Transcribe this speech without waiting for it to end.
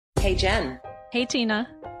Hey, Jen, Hey, Tina.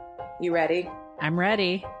 you ready? I'm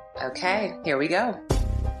ready. Okay, here we go.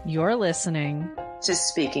 You're listening To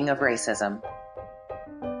Speaking of Racism.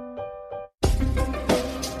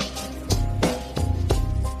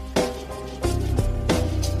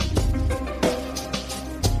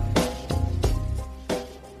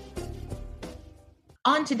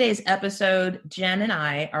 On today's episode, Jen and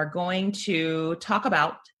I are going to talk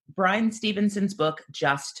about Bryan Stevenson's book,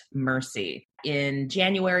 Just Mercy. In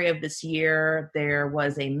January of this year, there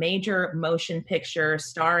was a major motion picture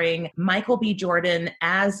starring Michael B. Jordan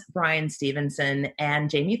as Bryan Stevenson and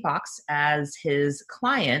Jamie Foxx as his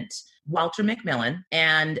client, Walter McMillian.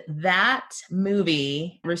 And that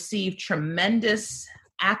movie received tremendous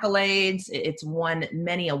accolades. It's won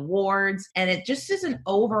many awards, and it just is an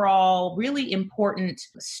overall really important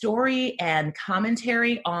story and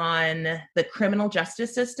commentary on the criminal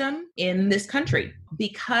justice system in this country.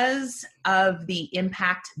 Because of the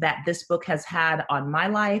impact that this book has had on my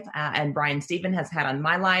life and Bryan Stevenson has had on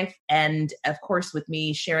my life, and of course with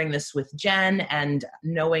me sharing this with Jen and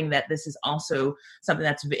knowing that this is also something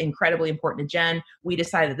that's incredibly important to Jen, we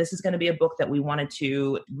decided that this is going to be a book that we wanted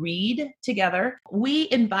to read together. We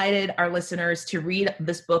invited our listeners to read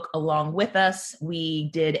this book along with us.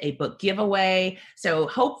 We did a book giveaway. So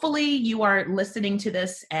hopefully you are listening to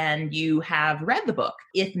this and you have read the book.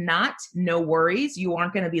 If not, no worries. You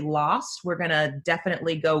aren't going to be lost. We're going to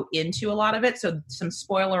definitely go into a lot of it. So some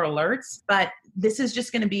spoiler alerts, but this is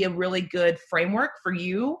just going to be a really good framework for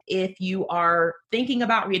you if you are thinking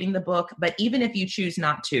about reading the book. But even if you choose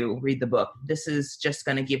not to read the book, this is just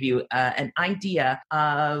going to give you an idea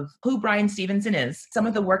of who Bryan Stevenson is, some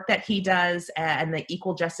of the work that he does and the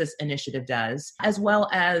Equal Justice Initiative does, as well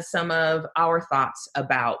as some of our thoughts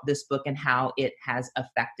about this book and how it has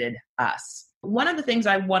affected us. One of the things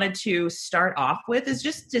I wanted to start off with is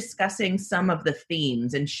just discussing some of the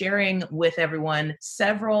themes and sharing with everyone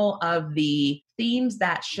several of the themes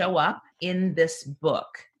that show up in this book.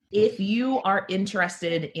 If you are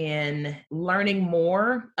interested in learning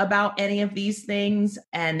more about any of these things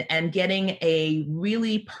and getting a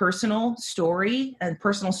really personal story and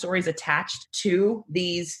personal stories attached to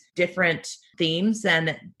these different themes,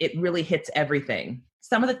 then it really hits everything.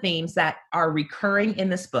 Some of the themes that are recurring in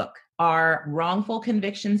this book are wrongful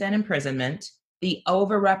convictions and imprisonment, the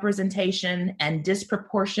overrepresentation and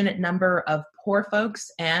disproportionate number of poor folks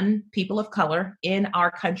and people of color in our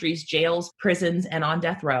country's jails, prisons, and on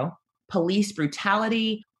death row, police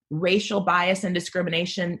brutality, racial bias and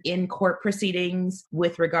discrimination in court proceedings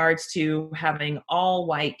with regards to having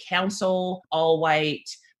all-white counsel, all-white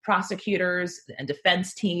prosecutors and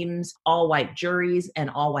defense teams, all-white juries and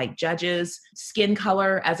all-white judges, skin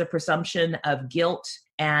color as a presumption of guilt,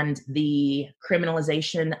 and the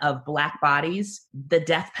criminalization of Black bodies, the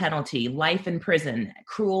death penalty, life in prison,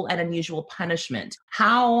 cruel and unusual punishment,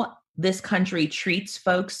 how this country treats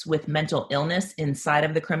folks with mental illness inside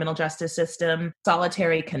of the criminal justice system,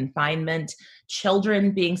 solitary confinement,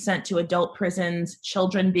 children being sent to adult prisons,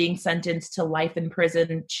 children being sentenced to life in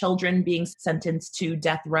prison, children being sentenced to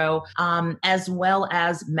death row, as well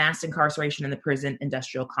as mass incarceration in the prison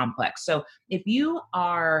industrial complex. So if you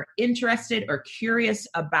are interested or curious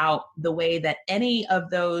about the way that any of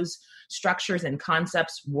those structures and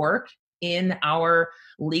concepts work in our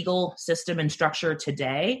legal system and structure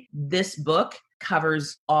today, this book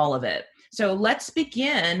covers all of it. So let's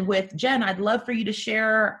begin with Jen. I'd love for you to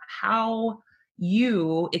share how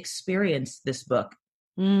you experienced this book.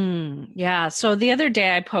 Yeah. So the other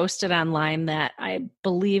day I posted online that I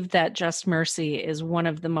believe that Just Mercy is one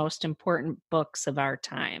of the most important books of our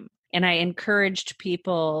time. And I encouraged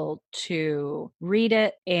people to read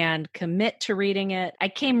it and commit to reading it. I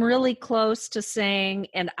came really close to saying,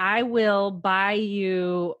 and I will buy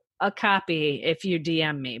you a copy if you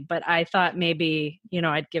DM me. But I thought maybe,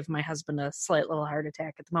 I'd give my husband a slight little heart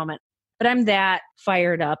attack at the moment. But I'm that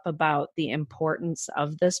fired up about the importance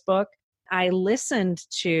of this book. I listened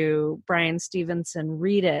to Bryan Stevenson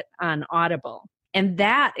read it on Audible. And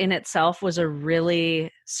that in itself was a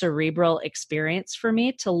really cerebral experience for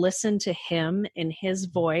me, to listen to him in his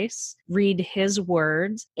voice, read his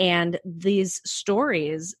words, and these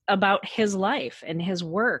stories about his life and his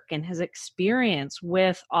work and his experience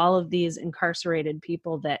with all of these incarcerated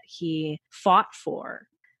people that he fought for.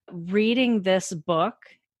 Reading this book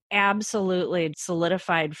absolutely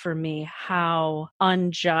solidified for me how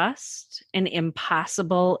unjust and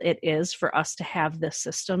impossible it is for us to have this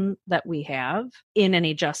system that we have in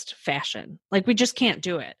any just fashion. Like, we just can't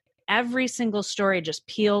do it. Every single story just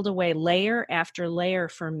peeled away layer after layer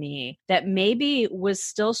for me that maybe was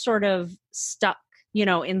still sort of stuck,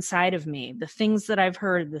 inside of me. The things that I've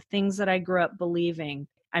heard, the things that I grew up believing.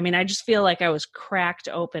 I mean, I just feel like I was cracked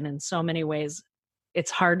open in so many ways.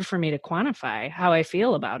 It's hard for me to quantify how I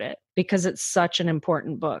feel about it because it's such an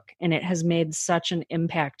important book and it has made such an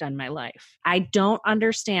impact on my life. I don't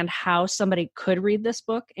understand how somebody could read this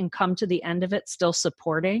book and come to the end of it still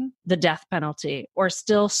supporting the death penalty or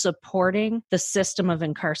still supporting the system of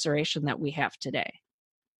incarceration that we have today.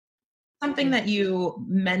 Something that you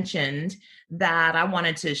mentioned that I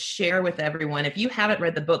wanted to share with everyone, if you haven't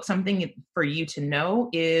read the book, something for you to know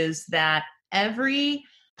is that every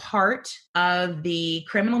part of the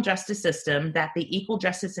criminal justice system that the Equal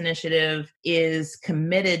Justice Initiative is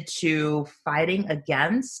committed to fighting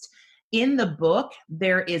against, in the book,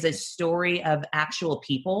 there is a story of actual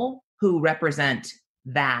people who represent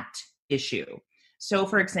that issue. So,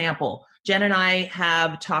 for example, Jen and I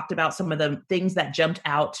have talked about some of the things that jumped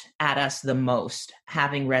out at us the most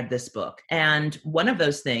having read this book. And one of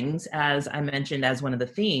those things, as I mentioned as one of the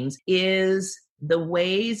themes, is the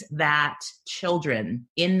ways that children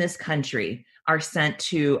in this country are sent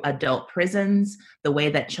to adult prisons, the way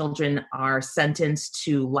that children are sentenced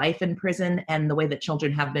to life in prison, and the way that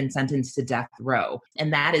children have been sentenced to death row.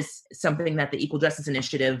 And that is something that the Equal Justice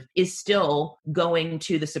Initiative is still going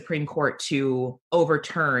to the Supreme Court to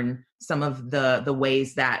overturn some of the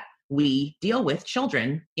ways that we deal with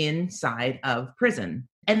children inside of prison.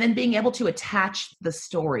 And then being able to attach the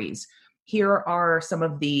stories. Here are some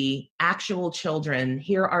of the actual children.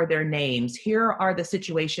 Here are their names. Here are the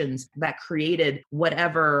situations that created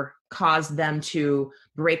whatever caused them to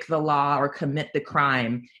break the law or commit the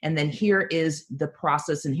crime. And then here is the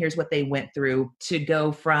process, and here's what they went through to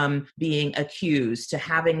go from being accused to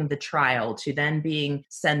having the trial to then being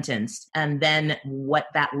sentenced, and then what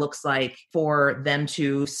that looks like for them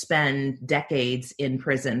to spend decades in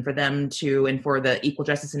prison, for them to, and for the Equal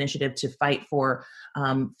Justice Initiative to fight for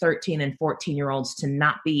 13 and 14-year-olds to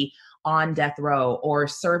not be on death row or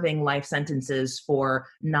serving life sentences for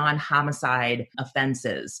non-homicide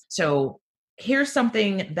offenses. So here's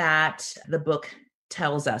something that the book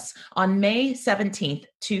tells us. On May 17th,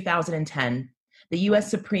 2010, the U.S.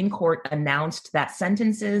 Supreme Court announced that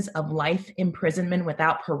sentences of life imprisonment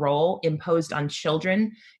without parole imposed on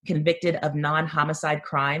children convicted of non-homicide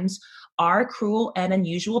crimes are cruel and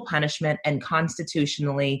unusual punishment and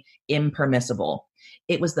constitutionally impermissible.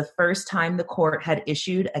 It was the first time the court had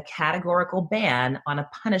issued a categorical ban on a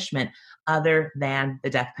punishment other than the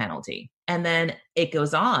death penalty. And then it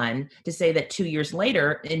goes on to say that 2 years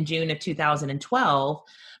later, in June of 2012,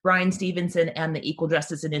 Bryan Stevenson and the Equal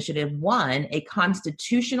Justice Initiative won a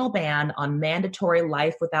constitutional ban on mandatory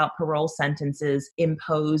life without parole sentences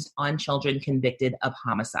imposed on children convicted of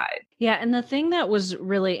homicide. Yeah, and the thing that was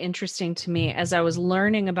really interesting to me as I was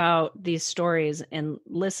learning about these stories and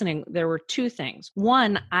listening, there were two things.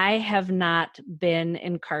 One, I have not been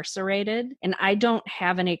incarcerated, and I don't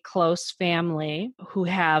have any close family who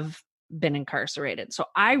have been incarcerated. So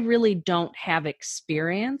I really don't have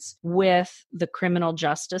experience with the criminal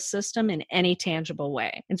justice system in any tangible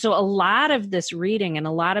way. And so a lot of this reading and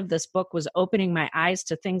a lot of this book was opening my eyes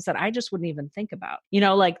to things that I just wouldn't even think about. You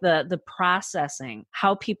know, like the processing,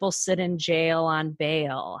 how people sit in jail on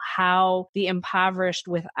bail, how the impoverished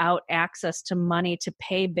without access to money to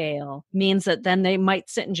pay bail means that then they might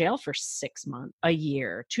sit in jail for 6 months, a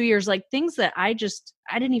year, 2 years, like things that I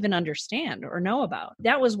didn't even understand or know about.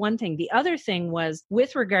 That was one thing. The other thing was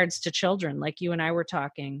with regards to children, like you and I were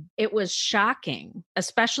talking, it was shocking,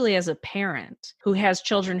 especially as a parent who has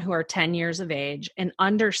children who are 10 years of age and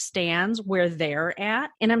understands where they're at.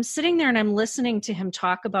 And I'm sitting there and I'm listening to him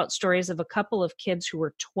talk about stories of a couple of kids who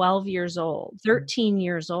were 12 years old, 13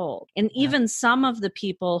 years old, and even some of the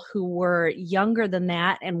people who were younger than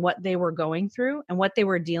that and what they were going through and what they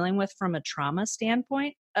were dealing with from a trauma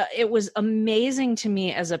standpoint. It was amazing to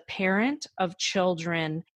me as a parent of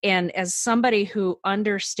children and as somebody who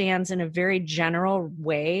understands in a very general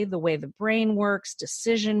way the way the brain works,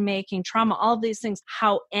 decision-making, trauma, all of these things,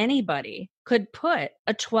 how anybody could put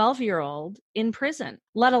a 12-year-old in prison,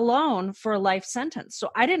 let alone for a life sentence. So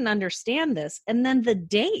I didn't understand this. And then the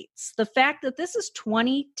dates, the fact that this is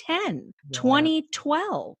 2010,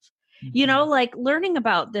 2012. You know, like learning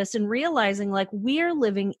about this and realizing like we're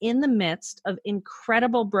living in the midst of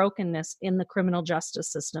incredible brokenness in the criminal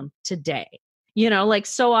justice system today. You know, like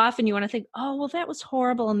so often you want to think, oh, well, that was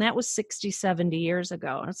horrible. And that was 60, 70 years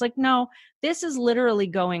ago. And it's like, no, this is literally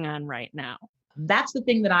going on right now. That's the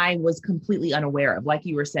thing that I was completely unaware of. Like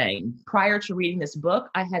you were saying, prior to reading this book,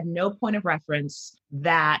 I had no point of reference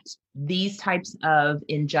that these types of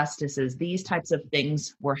injustices, these types of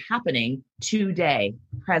things were happening today,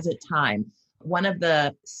 present time. One of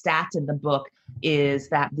the stats in the book is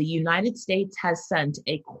that the United States has sent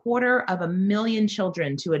 250,000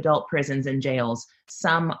 children to adult prisons and jails.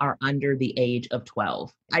 Some are under the age of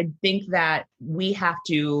 12. I think that we have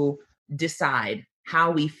to decide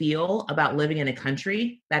how we feel about living in a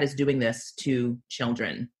country that is doing this to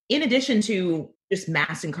children. In addition to just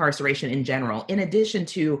mass incarceration in general, in addition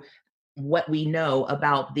to what we know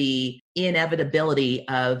about the inevitability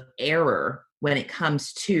of error when it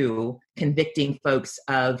comes to convicting folks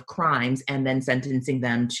of crimes and then sentencing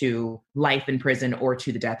them to life in prison or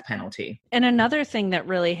to the death penalty. And another thing that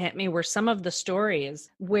really hit me were some of the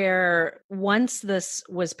stories where once this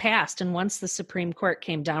was passed and once the Supreme Court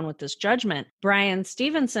came down with this judgment, Bryan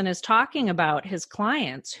Stevenson is talking about his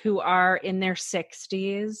clients who are in their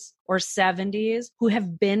 60s or 70s, who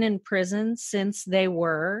have been in prison since they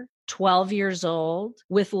were 12 years old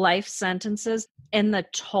with life sentences, and the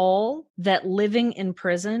toll that living in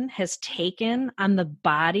prison has taken on the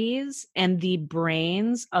bodies and the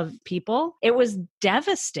brains of people. It was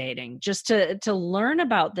devastating just to learn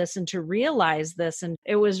about this and to realize this. And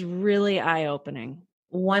it was really eye-opening.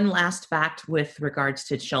 One last fact with regards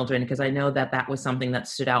to children, because I know that that was something that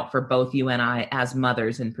stood out for both you and I as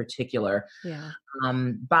mothers in particular. Yeah.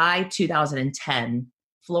 By 2010,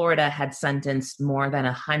 Florida had sentenced more than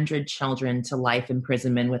 100 children to life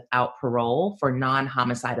imprisonment without parole for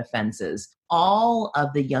non-homicide offenses. All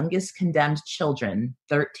of the youngest condemned children,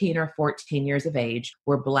 13 or 14 years of age,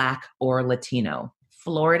 were Black or Latino.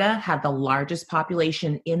 Florida had the largest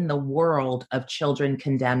population in the world of children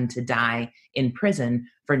condemned to die in prison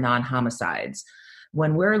for non-homicides.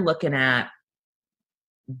 When we're looking at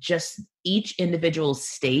just each individual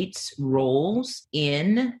state's roles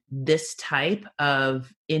in this type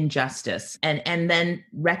of injustice, and then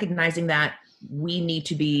recognizing that we need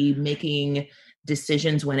to be making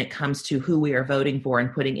decisions when it comes to who we are voting for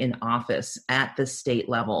and putting in office at the state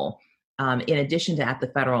level, in addition to at the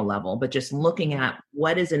federal level, but just looking at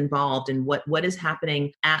what is involved and what is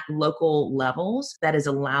happening at local levels that is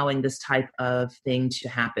allowing this type of thing to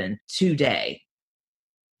happen today.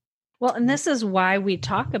 Well, and this is why we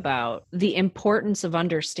talk about the importance of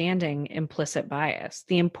understanding implicit bias,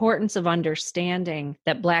 the importance of understanding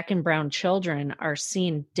that Black and brown children are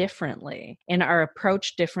seen differently and are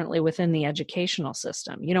approached differently within the educational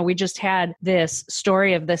system. You know, we just had this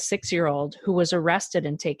story of this 6-year-old who was arrested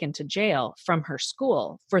and taken to jail from her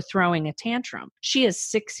school for throwing a tantrum. She is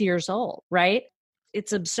 6 years old, right?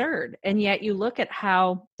 It's absurd. And yet you look at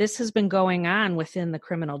how this has been going on within the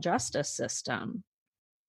criminal justice system.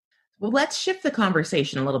 Well, let's shift the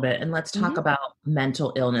conversation a little bit and let's talk about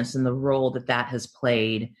mental illness and the role that that has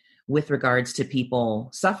played with regards to people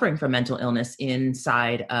suffering from mental illness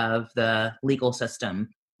inside of the legal system.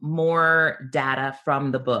 More data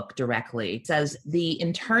from the book directly. It says the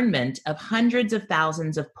internment of hundreds of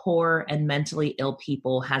thousands of poor and mentally ill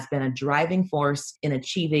people has been a driving force in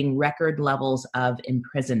achieving record levels of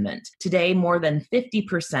imprisonment. Today, more than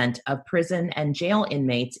 50% of prison and jail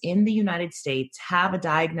inmates in the United States have a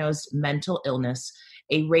diagnosed mental illness,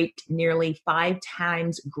 a rate nearly 5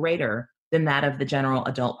 times greater than that of the general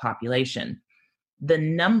adult population. The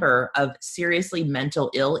number of seriously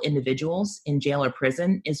mental ill individuals in jail or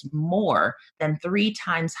prison is more than 3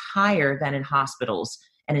 times higher than in hospitals.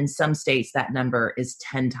 And in some states, that number is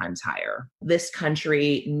 10 times higher. This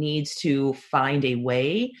country needs to find a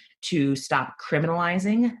way to stop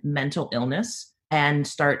criminalizing mental illness and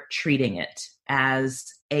start treating it as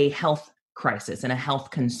a health crisis and a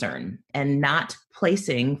health concern, and not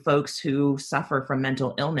placing folks who suffer from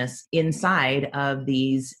mental illness inside of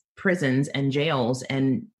these prisons and jails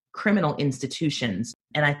and criminal institutions.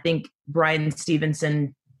 And I think Bryan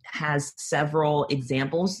Stevenson has several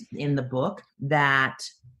examples in the book that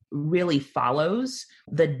really follows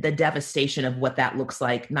the devastation of what that looks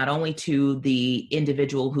like, not only to the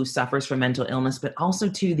individual who suffers from mental illness, but also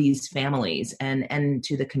to these families and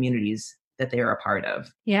to the communities that they are a part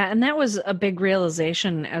of. Yeah. And that was a big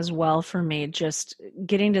realization as well for me, just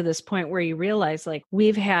getting to this point where you realize like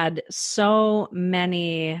we've had so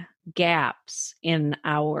many gaps in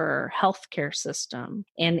our healthcare system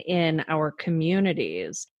and in our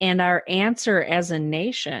communities. And our answer as a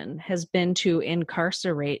nation has been to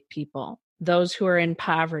incarcerate people, those who are in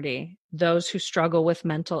poverty, those who struggle with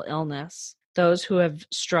mental illness, those who have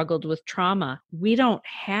struggled with trauma. We don't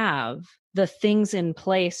have the things in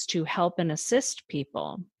place to help and assist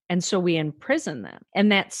people. And so we imprison them.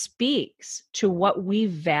 And that speaks to what we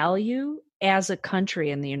value as a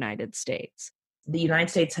country in the United States. the United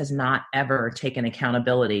States has not ever taken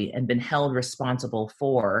accountability and been held responsible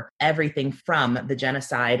for everything from the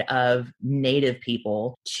genocide of Native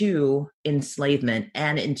people to enslavement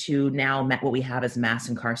and into now what we have as mass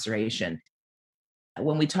incarceration.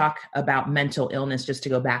 When we talk about mental illness, just to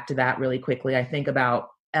go back to that really quickly, I think about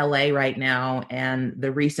LA right now and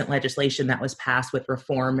the recent legislation that was passed with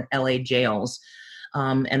reform LA jails.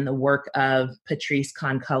 And the work of Patrisse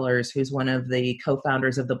Cullors, who's one of the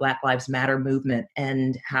co-founders of the Black Lives Matter movement,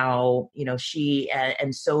 and how, she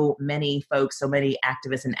and so many folks, so many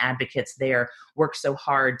activists and advocates there work so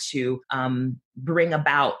hard to bring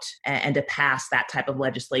about and to pass that type of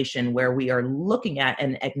legislation where we are looking at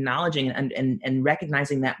and acknowledging and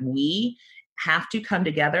recognizing that we have to come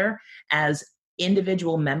together as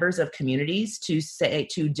individual members of communities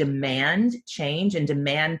to demand change and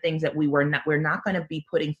demand things that we're not going to be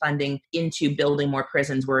putting funding into building more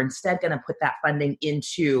prisons. We're instead going to put that funding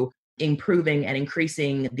into improving and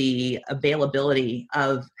increasing the availability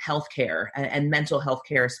of healthcare and mental health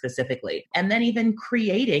care specifically. And then even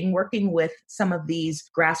working with some of these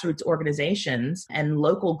grassroots organizations and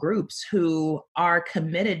local groups who are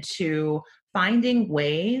committed to finding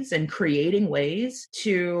ways and creating ways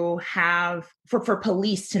to have, for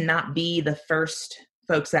police to not be the first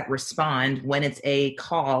folks that respond when it's a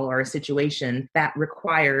call or a situation that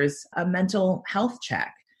requires a mental health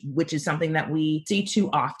check, which is something that we see too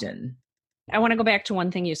often. I want to go back to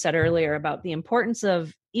one thing you said earlier about the importance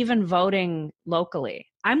of even voting locally.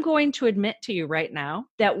 I'm going to admit to you right now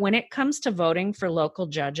that when it comes to voting for local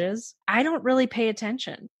judges, I don't really pay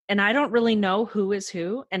attention. And I don't really know who is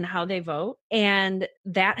who and how they vote. And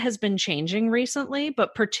that has been changing recently,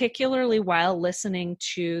 but particularly while listening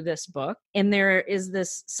to this book. And there is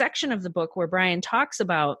this section of the book where Brian talks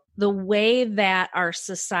about the way that our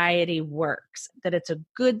society works, that it's a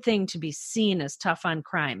good thing to be seen as tough on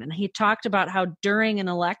crime. And he talked about how during an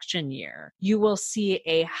election year, you will see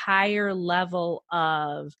a higher level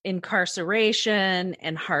of incarceration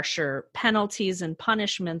and harsher penalties and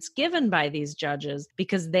punishments given by these judges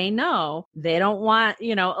because they know they don't want,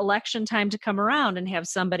 election time to come around and have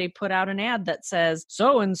somebody put out an ad that says,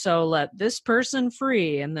 so-and-so let this person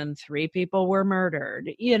free, and then 3 people were murdered,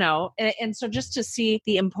 And so just to see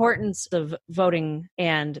the importance of voting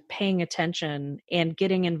and paying attention and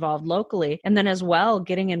getting involved locally, and then as well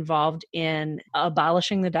getting involved in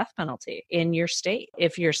abolishing the death penalty in your state.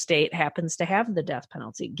 If your state happens to have the death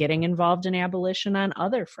penalty, getting involved in abolition on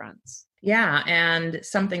other fronts. Yeah, and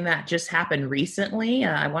something that just happened recently,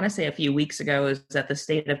 I want to say a few weeks ago, is that the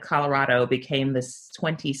state of Colorado became the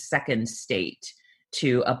 22nd state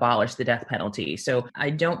to abolish the death penalty. So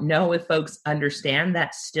I don't know if folks understand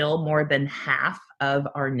that still more than half of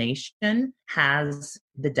our nation has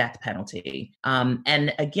the death penalty.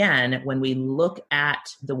 And again, when we look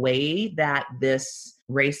at the way that this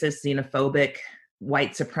racist, xenophobic,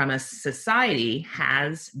 white supremacist society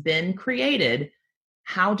has been created,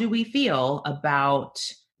 how do we feel about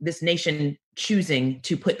this nation choosing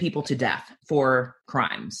to put people to death for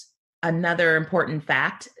crimes? Another important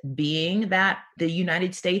fact being that the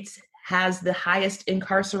United States has the highest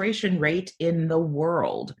incarceration rate in the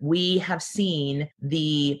world. We have seen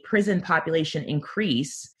the prison population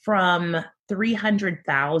increase from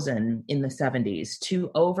 300,000 in the 70s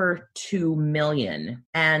to over 2 million.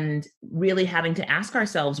 And really having to ask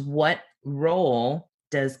ourselves, what role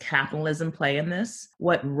does capitalism play in this?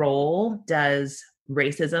 What role does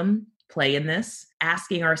racism play in this?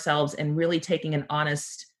 Asking ourselves and really taking an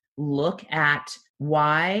honest look at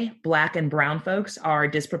why Black and brown folks are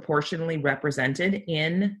disproportionately represented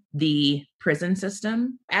in the prison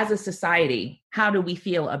system. As a society, how do we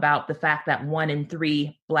feel about the fact that 1 in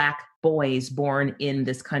 3 Black boys born in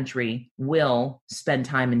this country will spend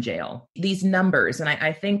time in jail? These numbers, and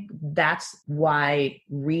I think that's why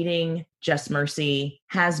reading Just Mercy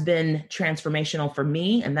has been transformational for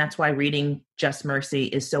me, and that's why reading Just Mercy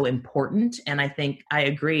is so important. And I think I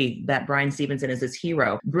agree that Bryan Stevenson is his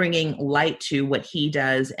hero. Bringing light to what he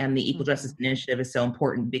does and the Equal Justice Initiative is so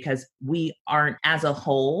important because we aren't, as a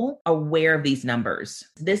whole, aware of these numbers.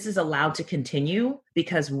 This is allowed to continue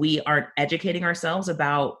because we aren't educating ourselves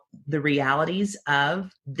about the realities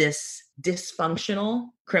of this dysfunctional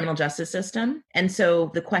criminal justice system. And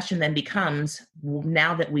so the question then becomes,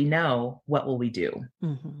 now that we know, what will we do?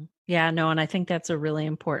 Mm-hmm. Yeah, no, and I think that's a really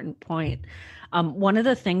important point. One of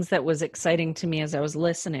the things that was exciting to me as I was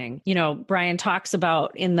listening, Brian talks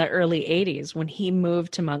about in the early 80s when he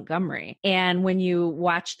moved to Montgomery. And when you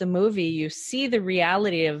watch the movie, you see the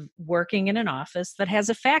reality of working in an office that has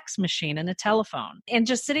a fax machine and a telephone. And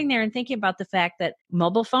just sitting there and thinking about the fact that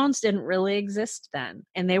mobile phones didn't really exist then.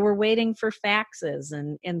 And they were waiting for faxes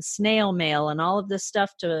and snail mail and all of this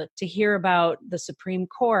stuff to hear about the Supreme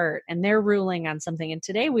Court and their ruling on something. And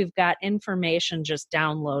today we've got information just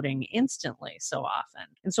downloading instantly so often.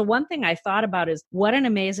 And so one thing I thought about is what an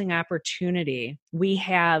amazing opportunity we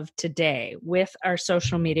have today with our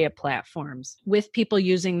social media platforms, with people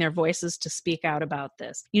using their voices to speak out about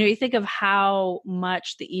this. You think of how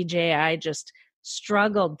much the EJI just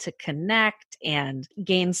struggled to connect and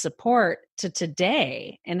gain support to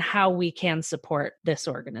today and how we can support this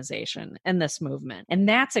organization and this movement. And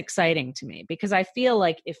that's exciting to me because I feel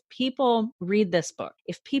like if people read this book,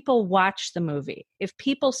 if people watch the movie, if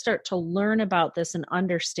people start to learn about this and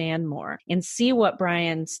understand more and see what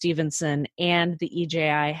Bryan Stevenson and the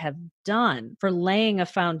EJI have done for laying a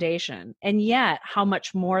foundation, and yet how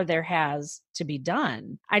much more there has to be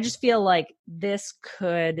done, I just feel like this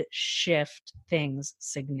could shift things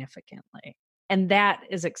significantly. And that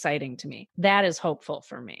is exciting to me. That is hopeful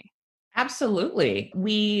for me. Absolutely.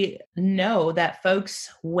 We know that folks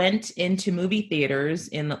went into movie theaters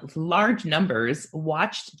in large numbers,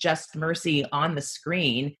 watched Just Mercy on the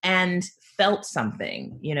screen, and felt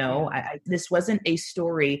something. This wasn't a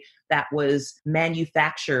story that was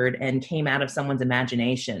manufactured and came out of someone's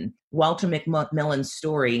imagination. Walter McMillan's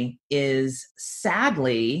story is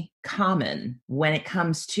sadly common when it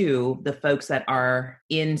comes to the folks that are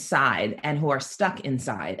inside and who are stuck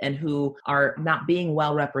inside and who are not being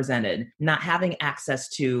well represented, not having access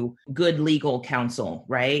to good legal counsel,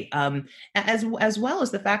 right? As well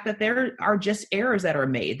as the fact that there are just errors that are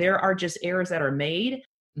made.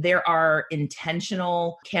 There are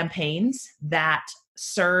intentional campaigns that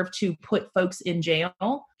serve to put folks in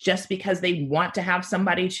jail just because they want to have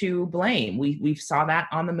somebody to blame. We saw that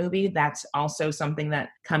on the movie. That's also something that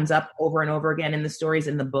comes up over and over again in the stories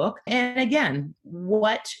in the book. And again,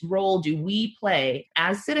 what role do we play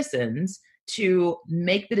as citizens to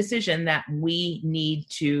make the decision that we need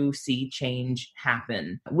to see change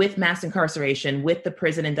happen? With mass incarceration, with the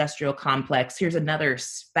prison industrial complex, here's another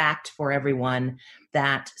fact for everyone,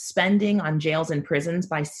 that spending on jails and prisons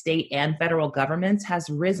by state and federal governments has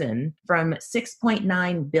risen from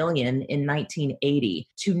 $6.9 billion in 1980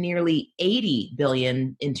 to nearly $80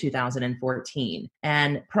 billion in 2014.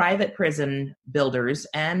 And private prison builders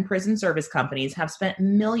and prison service companies have spent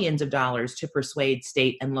millions of dollars to persuade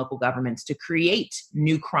state and local governments to create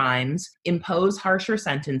new crimes, impose harsher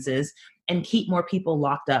sentences, and keep more people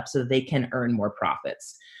locked up so that they can earn more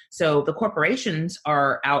profits. So the corporations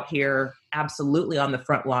are out here absolutely on the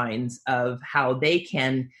front lines of how they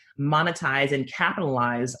can monetize and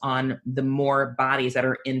capitalize on the more bodies that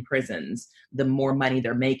are in prisons, the more money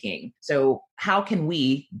they're making. So how can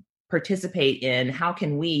we participate in, how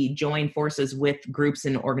can we join forces with groups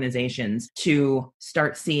and organizations to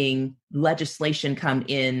start seeing legislation come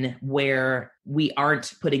in where we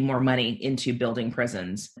aren't putting more money into building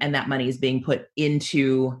prisons, and that money is being put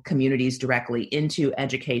into communities directly, into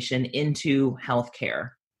education, into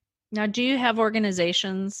healthcare? Now, do you have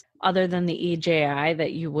organizations other than the EJI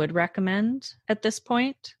that you would recommend at this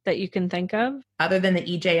point that you can think of? Other than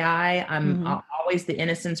the EJI, I'm always the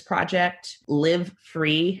Innocence Project, Live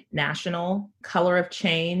Free National, Color of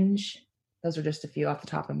Change. Those are just a few off the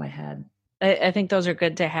top of my head. I think those are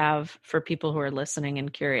good to have for people who are listening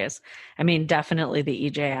and curious. I mean, definitely the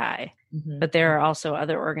EJI, but there are also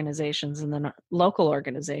other organizations and then local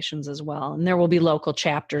organizations as well. And there will be local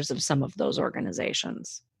chapters of some of those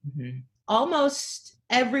organizations. Almost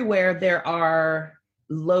everywhere there are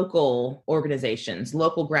local organizations,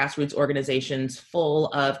 local grassroots organizations full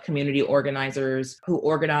of community organizers who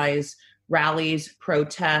organize rallies,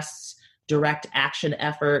 protests, direct action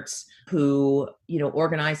efforts, who,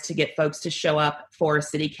 organize to get folks to show up for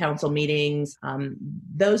city council meetings.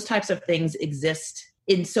 Those types of things exist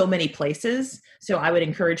in so many places. So I would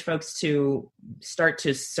encourage folks to start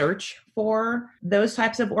to search for those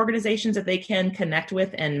types of organizations that they can connect with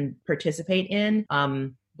and participate in.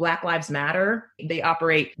 Black Lives Matter, they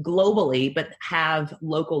operate globally, but have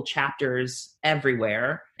local chapters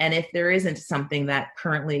everywhere. And if there isn't something that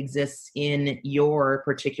currently exists in your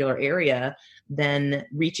particular area, then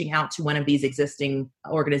reaching out to one of these existing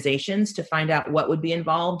organizations to find out what would be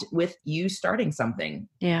involved with you starting something.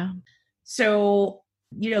 Yeah. So,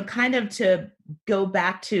 kind of to go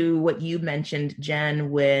back to what you mentioned, Jen,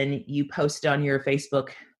 when you posted on your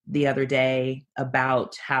Facebook the other day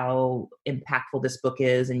about how impactful this book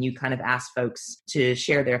is, and you kind of asked folks to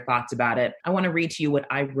share their thoughts about it. I want to read to you what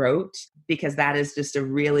I wrote, because that is just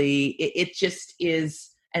it just is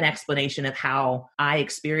an explanation of how I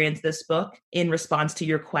experienced this book in response to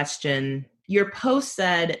your question. Your post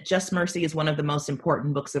said, Just Mercy is one of the most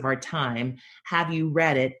important books of our time. Have you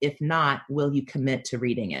read it? If not, will you commit to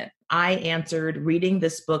reading it? I answered, reading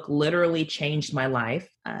this book literally changed my life.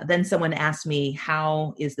 Then someone asked me,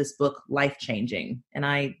 how is this book life-changing? And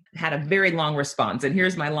I had a very long response. And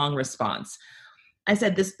here's my long response. I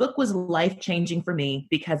said, this book was life-changing for me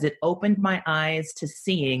because it opened my eyes to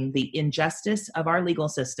seeing the injustice of our legal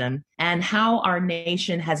system and how our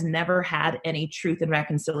nation has never had any truth and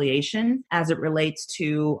reconciliation as it relates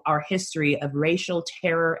to our history of racial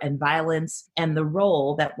terror and violence, and the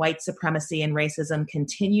role that white supremacy and racism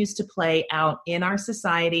continues to play out in our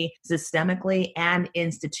society systemically and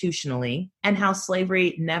institutionally, and how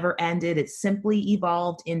slavery never ended. It simply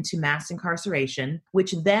evolved into mass incarceration,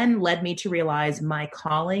 which then led me to realize my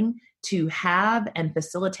calling to have and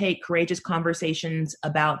facilitate courageous conversations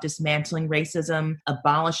about dismantling racism,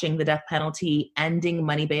 abolishing the death penalty, ending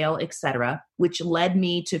money bail, etc., which led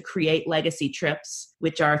me to create Legacy Trips,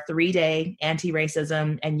 which are 3-day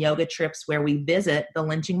anti-racism and yoga trips where we visit the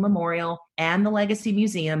Lynching Memorial and the Legacy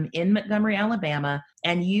Museum in Montgomery, Alabama,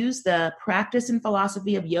 and use the practice and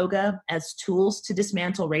philosophy of yoga as tools to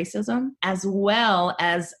dismantle racism, as well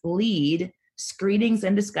as lead screenings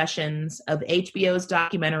and discussions of HBO's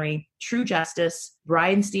documentary, True Justice,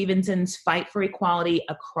 Bryan Stevenson's fight for equality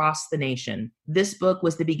across the nation. This book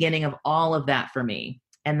was the beginning of all of that for me.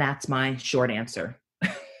 And that's my short answer.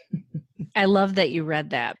 I love that you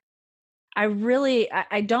read that. I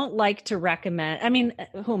don't like to recommend,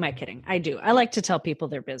 who am I kidding? I do. I like to tell people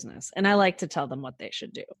their business, and I like to tell them what they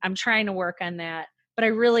should do. I'm trying to work on that. But I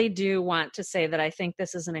really do want to say that I think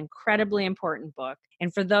this is an incredibly important book.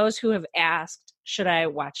 And for those who have asked, should I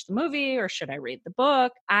watch the movie or should I read the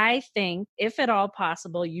book? I think, if at all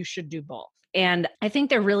possible, you should do both. And I think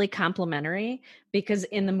they're really complementary, because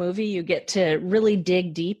in the movie, you get to really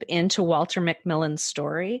dig deep into Walter McMillian's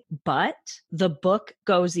story, but the book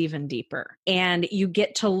goes even deeper, and you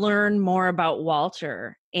get to learn more about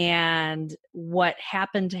Walter and what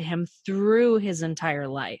happened to him through his entire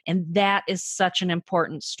life. And that is such an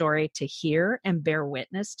important story to hear and bear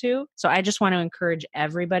witness to. So I just want to encourage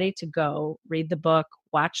everybody to go read the book,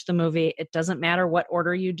 watch the movie. It doesn't matter what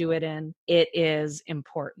order you do it in. It is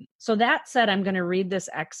important. So that said, I'm going to read this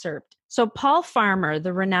excerpt. So Paul Farmer,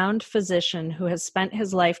 the renowned physician who has spent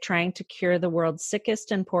his life trying to cure the world's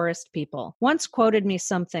sickest and poorest people, once quoted me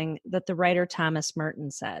something that the writer Thomas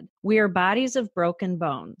Merton said: "We are bodies of broken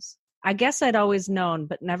bones." I guess I'd always known,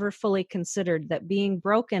 but never fully considered that being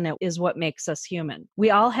broken is what makes us human. We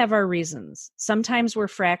all have our reasons. Sometimes we're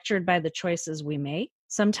fractured by the choices we make.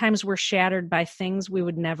 Sometimes we're shattered by things we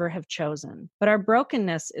would never have chosen. But our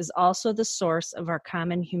brokenness is also the source of our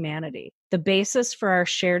common humanity, the basis for our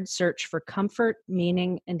shared search for comfort,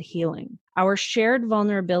 meaning, and healing. Our shared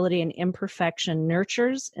vulnerability and imperfection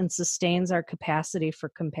nurtures and sustains our capacity for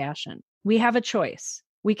compassion. We have a choice.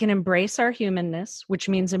 We can embrace our humanness, which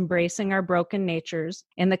means embracing our broken natures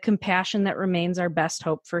and the compassion that remains our best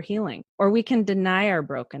hope for healing. Or we can deny our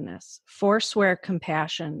brokenness, forswear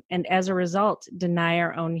compassion, and as a result, deny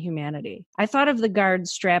our own humanity. I thought of the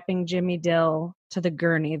guards strapping Jimmy Dill to the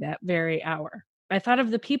gurney that very hour. I thought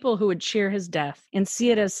of the people who would cheer his death and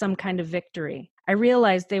see it as some kind of victory. I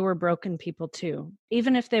realized they were broken people too,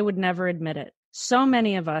 even if they would never admit it. So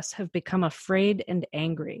many of us have become afraid and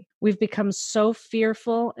angry. We've become so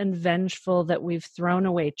fearful and vengeful that we've thrown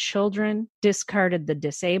away children, discarded the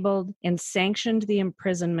disabled, and sanctioned the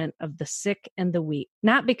imprisonment of the sick and the weak,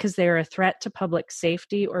 not because they are a threat to public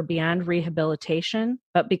safety or beyond rehabilitation,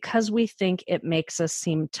 but because we think it makes us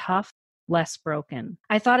seem tough, less broken.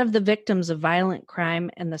 I thought of the victims of violent crime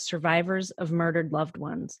and the survivors of murdered loved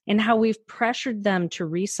ones, and how we've pressured them to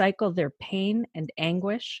recycle their pain and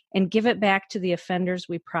anguish and give it back to the offenders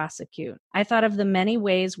we prosecute. I thought of the many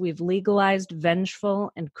ways we've legalized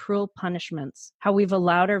vengeful and cruel punishments, how we've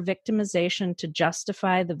allowed our victimization to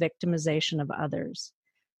justify the victimization of others.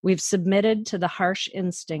 We've submitted to the harsh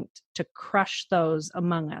instinct to crush those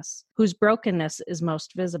among us whose brokenness is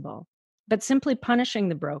most visible. But simply punishing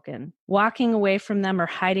the broken, walking away from them or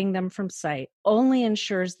hiding them from sight, only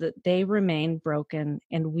ensures that they remain broken,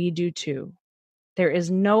 and we do too. There is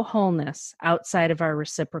no wholeness outside of our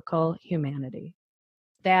reciprocal humanity.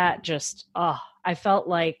 That just, I felt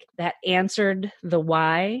like that answered the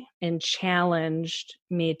why and challenged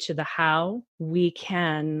me to the how we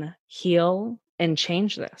can heal and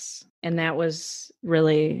change this. And that was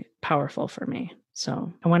really powerful for me.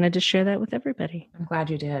 So I wanted to share that with everybody. I'm glad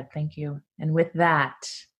you did. Thank you. And with that,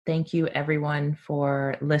 thank you everyone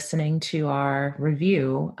for listening to our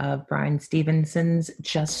review of Bryan Stevenson's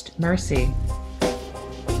Just Mercy.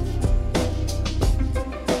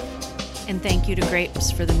 And thank you to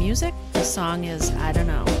Grapes for the music. The song is I Don't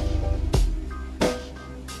Know.